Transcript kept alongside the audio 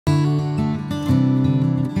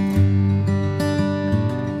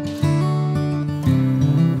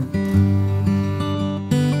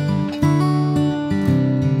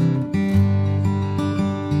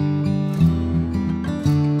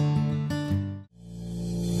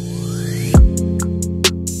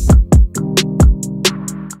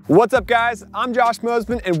What's up guys, I'm Josh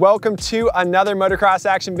Mosiman and welcome to another Motocross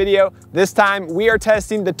Action video. This time we are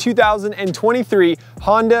testing the 2023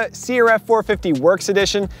 Honda CRF450 Works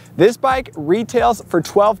Edition. This bike retails for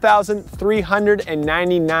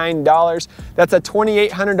 $12,399. That's a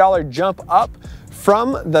 $2,800 jump up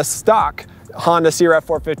from the stock Honda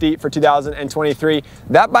CRF450 for 2023.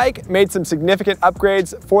 That bike made some significant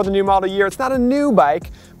upgrades for the new model year. It's not a new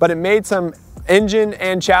bike, but it made some engine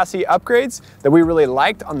and chassis upgrades that we really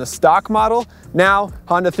liked on the stock model. Now,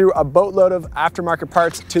 Honda threw a boatload of aftermarket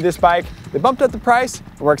parts to this bike. They bumped up the price,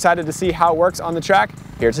 and we're excited to see how it works on the track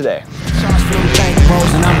here today.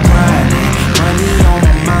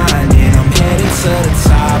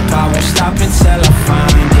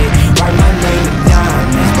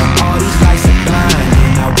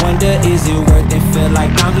 Is it worth it? Feel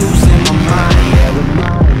like I'm losing my mind.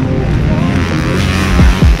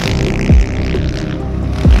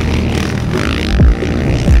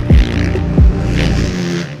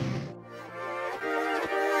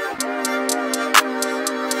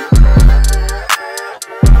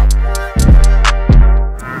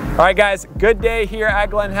 All right guys, good day here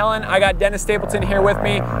at Glen Helen. I got Dennis Stapleton here with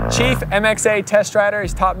me, Chief MXA Test Rider.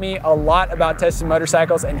 He's taught me a lot about testing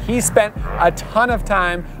motorcycles, and he spent a ton of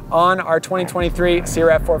time on our 2023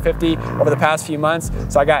 CRF450 over the past few months.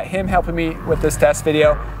 So I got him helping me with this test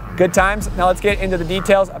video. Good times. Now let's get into the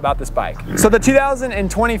details about this bike. So the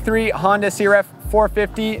 2023 Honda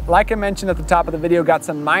CRF450, like I mentioned at the top of the video, got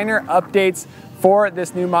some minor updates for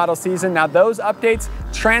this new model season. Now those updates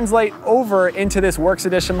translate over into this Works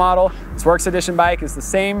Edition model. This Works Edition bike is the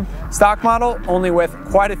same stock model, only with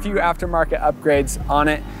quite a few aftermarket upgrades on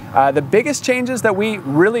it. The biggest changes that we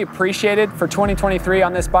really appreciated for 2023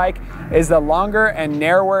 on this bike is the longer and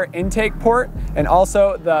narrower intake port, and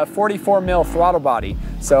also the 44mm throttle body.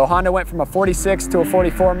 So Honda went from a 46 to a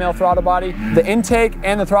 44mm throttle body. The intake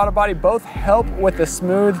and the throttle body both help with the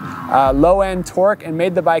smooth low-end torque and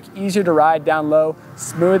made the bike easier to ride down low,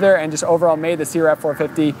 smoother, and just overall made the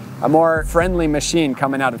CRF450 a more friendly machine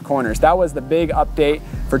coming out of corners. That was the big update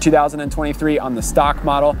for 2023 on the stock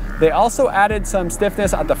model. They also added some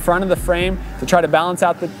stiffness at the front of the frame to try to balance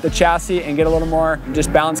out the chassis and get a little more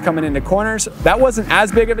just balance coming into corners. That wasn't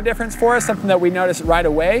as big of a difference for us, something that we noticed right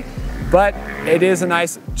away, but it is a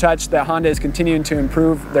nice touch that Honda is continuing to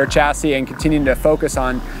improve their chassis and continuing to focus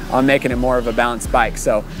on making it more of a balanced bike.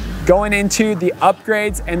 So going into the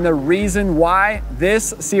upgrades and the reason why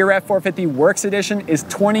this CRF450 Works Edition is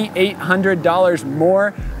 $2,800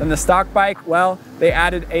 more than the stock bike, well, they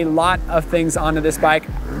added a lot of things onto this bike.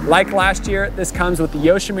 Like last year, this comes with the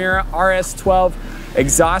Yoshimura RS-12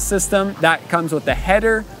 exhaust system that comes with the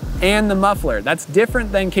header and the muffler. That's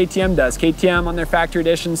different than KTM does. KTM on their factory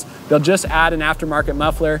editions, they'll just add an aftermarket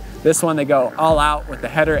muffler. This one, they go all out with the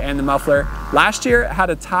header and the muffler. Last year, it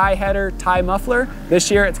had a tie header, tie muffler.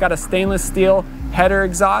 This year, it's got a stainless steel header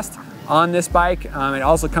exhaust on this bike. It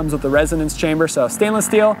also comes with the resonance chamber. So stainless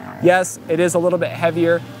steel, yes, it is a little bit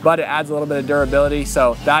heavier, but it adds a little bit of durability.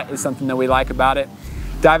 So that is something that we like about it.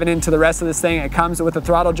 Diving into the rest of this thing, it comes with the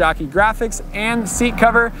throttle jockey graphics and seat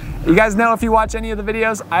cover. You guys know, if you watch any of the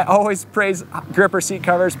videos, I always praise gripper seat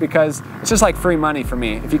covers because it's just like free money for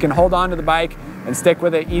me. If you can hold on to the bike and stick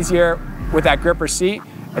with it easier with that gripper seat,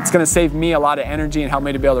 it's gonna save me a lot of energy and help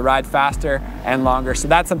me to be able to ride faster and longer. So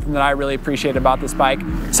that's something that I really appreciate about this bike.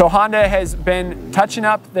 So Honda has been touching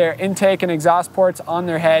up their intake and exhaust ports on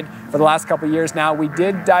their head for the last couple of years now. We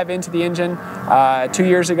did dive into the engine 2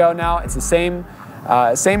 years ago now. It's the same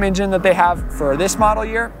engine that they have for this model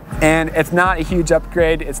year, and it's not a huge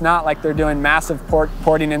upgrade. It's not like they're doing massive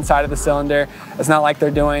porting inside of the cylinder. It's not like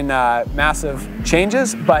they're doing massive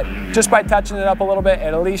changes, but just by touching it up a little bit,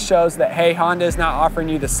 it at least shows that, hey, Honda is not offering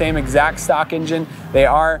you the same exact stock engine. They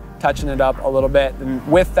are touching it up a little bit, and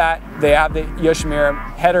with that, they have the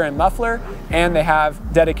Yoshimura header and muffler, and they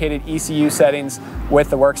have dedicated ECU settings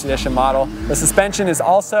with the Works Edition model. The suspension is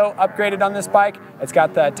also upgraded on this bike. It's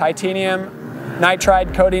got the Titanium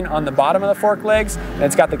Nitride coating on the bottom of the fork legs, and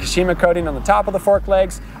it's got the Kashima coating on the top of the fork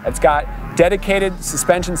legs. It's got dedicated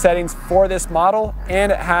suspension settings for this model,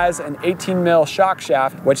 and it has an 18mm shock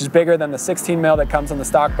shaft, which is bigger than the 16mm that comes on the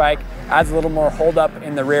stock bike. Adds a little more hold up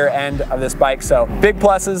in the rear end of this bike. So big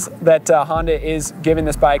pluses that Honda is giving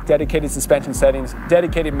this bike: dedicated suspension settings,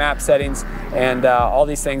 dedicated map settings, and all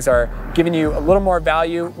these things are giving you a little more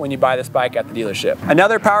value when you buy this bike at the dealership.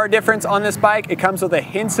 Another power difference on this bike, it comes with a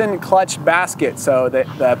Hinson clutch basket. So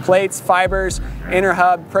the plates, fibers, inner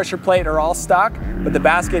hub, pressure plate are all stock, but the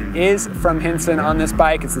basket is from Hinson on this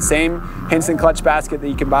bike. It's the same Hinson clutch basket that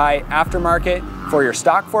you can buy aftermarket for your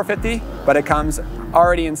stock 450, but it comes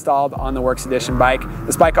already installed on the Works Edition bike.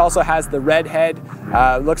 This bike also has the red head.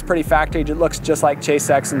 Looks pretty factory. It looks just like Chase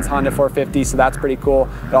Sexton's Honda 450, so that's pretty cool.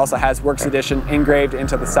 It also has Works Edition engraved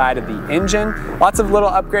into the side of the engine. Lots of little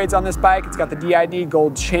upgrades on this bike. It's got the DID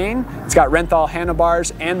gold chain. It's got Renthal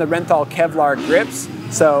handlebars and the Renthal Kevlar grips.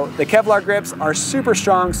 So the Kevlar grips are super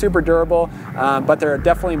strong, super durable, but they're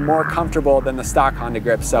definitely more comfortable than the stock Honda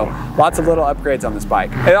grips. So lots of little upgrades on this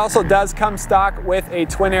bike. It also does come stock with a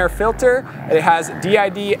twin air filter. It has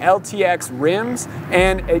DID LTX rims,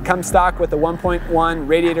 and it comes stock with a 1.1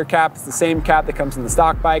 radiator cap. It's the same cap that comes in the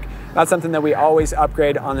stock bike. That's something that we always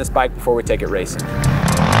upgrade on this bike before we take it racing.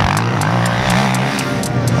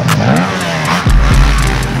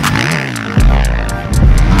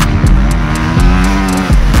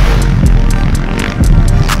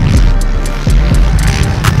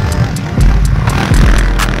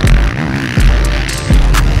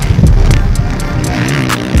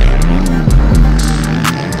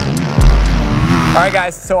 All right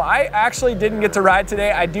guys, so I actually didn't get to ride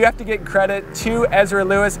today. I do have to give credit to Ezra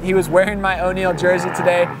Lewis. He was wearing my O'Neill jersey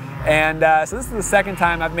today, and so this is the second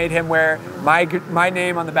time I've made him wear my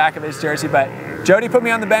name on the back of his jersey. But Jody put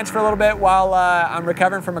me on the bench for a little bit while I'm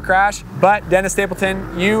recovering from a crash. But Dennis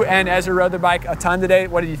Stapleton, you and Ezra rode the bike a ton today.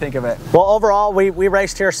 What did you think of it? Well, overall, we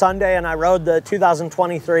raced here Sunday, and I rode the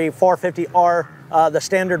 2023 450R, the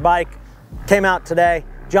standard bike. Came out today,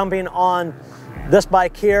 jumping on this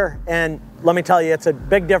bike here, and let me tell you, it's a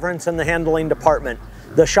big difference in the handling department.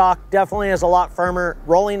 The shock definitely is a lot firmer.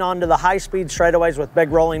 Rolling onto the high-speed straightaways with big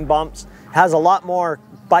rolling bumps has a lot more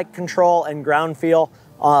bike control and ground feel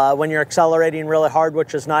when you're accelerating really hard,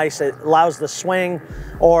 which is nice. It allows the swing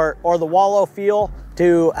or the wallow feel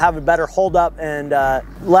to have a better hold up and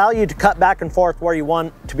allow you to cut back and forth where you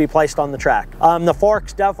want to be placed on the track. The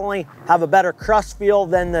forks definitely have a better crust feel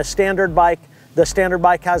than the standard bike. The standard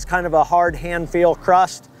bike has kind of a hard hand feel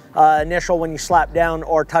crust. Initial when you slap down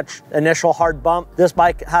or touch initial hard bump. This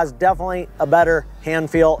bike has definitely a better hand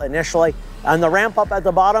feel initially. And the ramp up at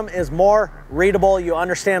the bottom is more readable. You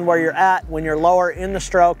understand where you're at when you're lower in the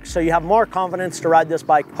stroke, so you have more confidence to ride this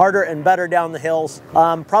bike harder and better down the hills.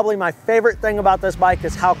 Probably my favorite thing about this bike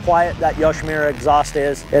is how quiet that Yoshimura exhaust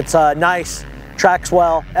is. It's nice, tracks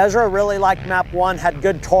well. Ezra really liked map 1, had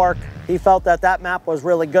good torque. He felt that that map was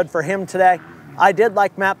really good for him today. I did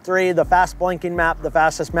like map 3, the fast blinking map, the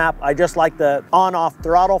fastest map. I just like the on-off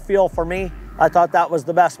throttle feel for me. I thought that was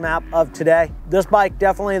the best map of today. This bike,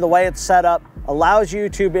 definitely the way it's set up, allows you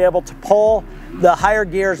to be able to pull the higher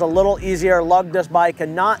gears a little easier, lug this bike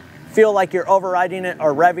and not feel like you're overriding it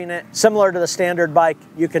or revving it. Similar to the standard bike,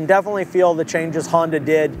 you can definitely feel the changes Honda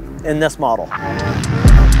did in this model.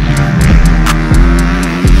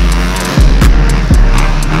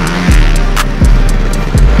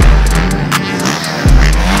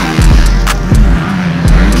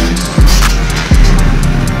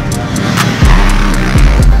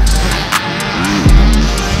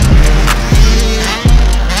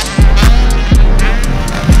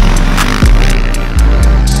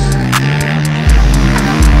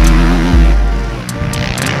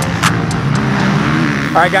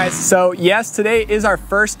 All right guys, so yes, today is our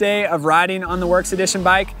first day of riding on the Works Edition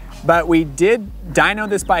bike, but we did dyno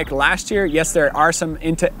this bike last year. Yes, there are some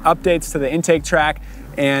updates to the intake track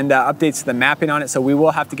and updates to the mapping on it, so we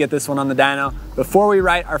will have to get this one on the dyno before we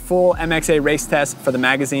write our full MXA race test for the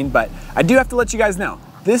magazine. But I do have to let you guys know,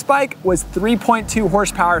 this bike was 3.2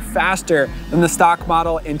 horsepower faster than the stock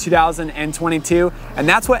model in 2022. And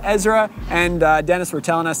that's what Ezra and Dennis were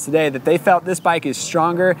telling us today, that they felt this bike is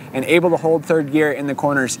stronger and able to hold third gear in the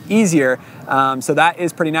corners easier. So that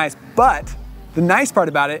is pretty nice. But the nice part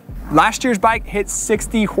about it, last year's bike hit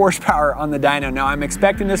 60 horsepower on the dyno. Now I'm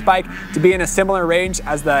expecting this bike to be in a similar range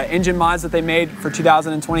as the engine mods that they made for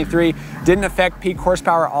 2023. Didn't affect peak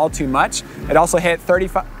horsepower all too much. It also hit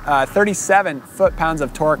 37 foot-pounds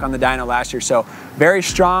of torque on the dyno last year. So very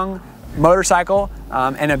strong motorcycle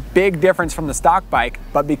and a big difference from the stock bike.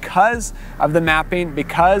 But because of the mapping,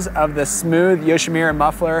 because of the smooth Yoshimura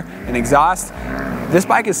muffler and exhaust, this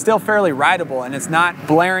bike is still fairly rideable, and it's not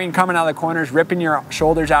blaring coming out of the corners, ripping your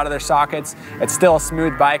shoulders out of their sockets. It's still a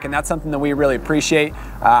smooth bike, and that's something that we really appreciate.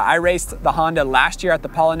 I raced the Honda last year at the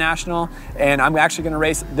Pala National, and I'm actually going to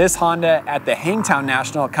race this Honda at the Hangtown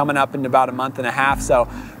National coming up in about a month and a half. So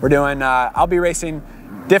we're doing, I'll be racing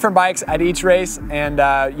different bikes at each race, and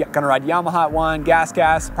gonna ride Yamaha at one,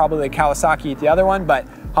 Gas, probably Kawasaki at the other one, but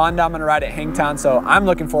Honda I'm gonna ride at Hangtown, so I'm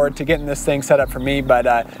looking forward to getting this thing set up for me.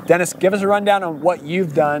 But Dennis, give us a rundown on what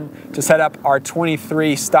you've done to set up our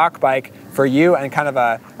 23 stock bike for you, and kind of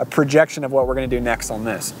a projection of what we're gonna do next on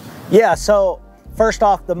this. Yeah, so first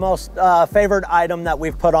off, the most favored item that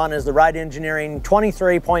we've put on is the Ride Engineering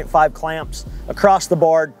 23.5 clamps across the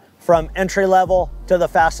board, from entry level to the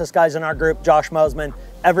fastest guys in our group, Josh Mosiman.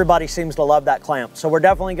 Everybody seems to love that clamp. So we're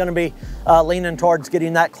definitely gonna be leaning towards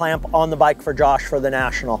getting that clamp on the bike for Josh for the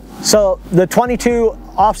National. So the 22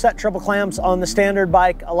 offset triple clamps on the standard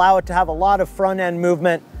bike allow it to have a lot of front end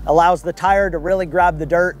movement, allows the tire to really grab the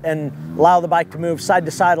dirt and allow the bike to move side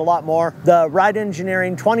to side a lot more. The Ride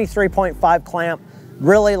Engineering 23.5 clamp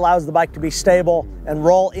really allows the bike to be stable and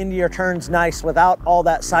roll into your turns nice without all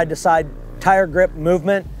that side to side tire grip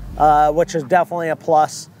movement, which is definitely a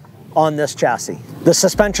plus on this chassis. The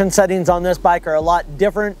suspension settings on this bike are a lot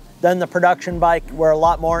different than the production bike. We're a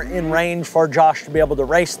lot more in range for Josh to be able to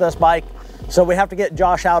race this bike. So we have to get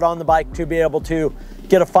Josh out on the bike to be able to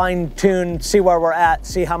get a fine tune, see where we're at,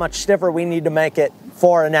 see how much stiffer we need to make it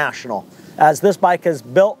for a National. As this bike is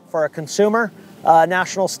built for a consumer,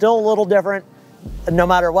 National still a little different. No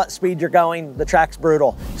matter what speed you're going, the track's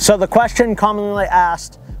brutal. So the question commonly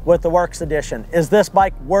asked with the Works Edition, is this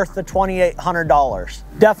bike worth the $2,800?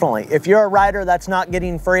 Definitely. If you're a rider that's not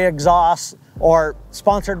getting free exhaust or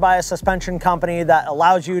sponsored by a suspension company that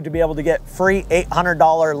allows you to be able to get free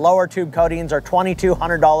 $800 lower tube coatings or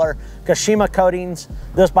 $2,200 Kashima coatings,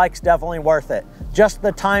 this bike's definitely worth it. Just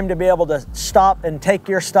the time to be able to stop and take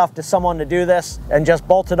your stuff to someone to do this and just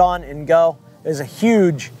bolt it on and go is a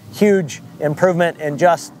huge, huge improvement in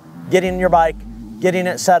just getting your bike, getting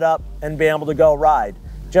it set up, and being able to go ride.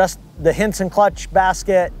 Just the Hinson clutch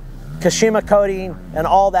basket, Kashima coating, and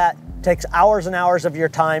all that takes hours and hours of your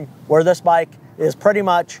time, where this bike is pretty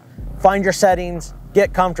much find your settings,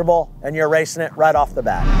 get comfortable, and you're racing it right off the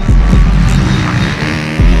bat.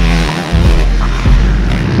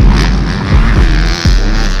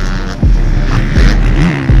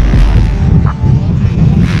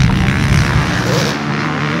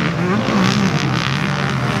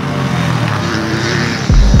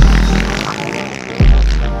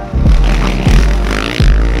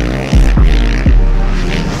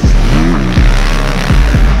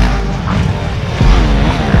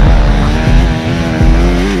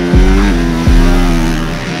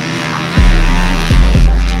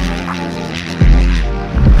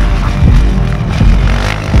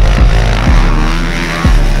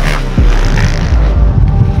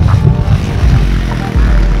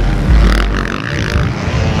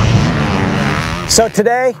 So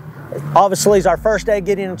today, obviously, is our first day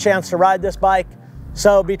getting a chance to ride this bike.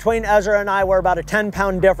 So between Ezra and I, we're about a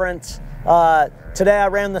 10-pound difference. Today I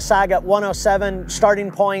ran the sag at 107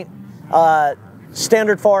 starting point,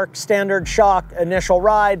 standard fork, standard shock, initial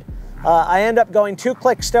ride. I end up going 2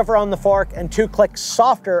 clicks stiffer on the fork and 2 clicks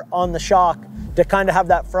softer on the shock to kind of have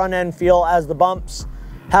that front end feel as the bumps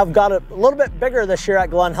have got a little bit bigger this year at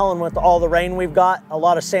Glen Helen with all the rain we've got. A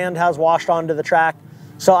lot of sand has washed onto the track.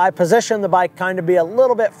 So I positioned the bike kind of be a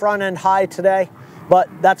little bit front end high today, but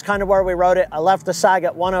that's kind of where we rode it. I left the sag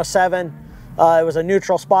at 107. It was a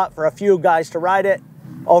neutral spot for a few guys to ride it.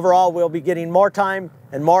 Overall, we'll be getting more time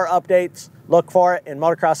and more updates. Look for it in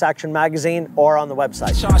Motocross Action Magazine or on the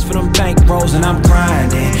website. Charge for them bank rolls and I'm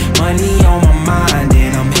grinding. Money on my mind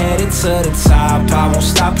and I'm headed to the top. I won't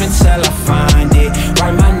stop until I find it.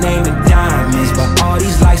 Write my name in diamonds, but all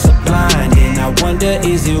these lights are blinding. I wonder,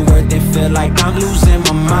 is it worth it? Feel like I'm losing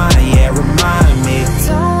my mind, yeah, remind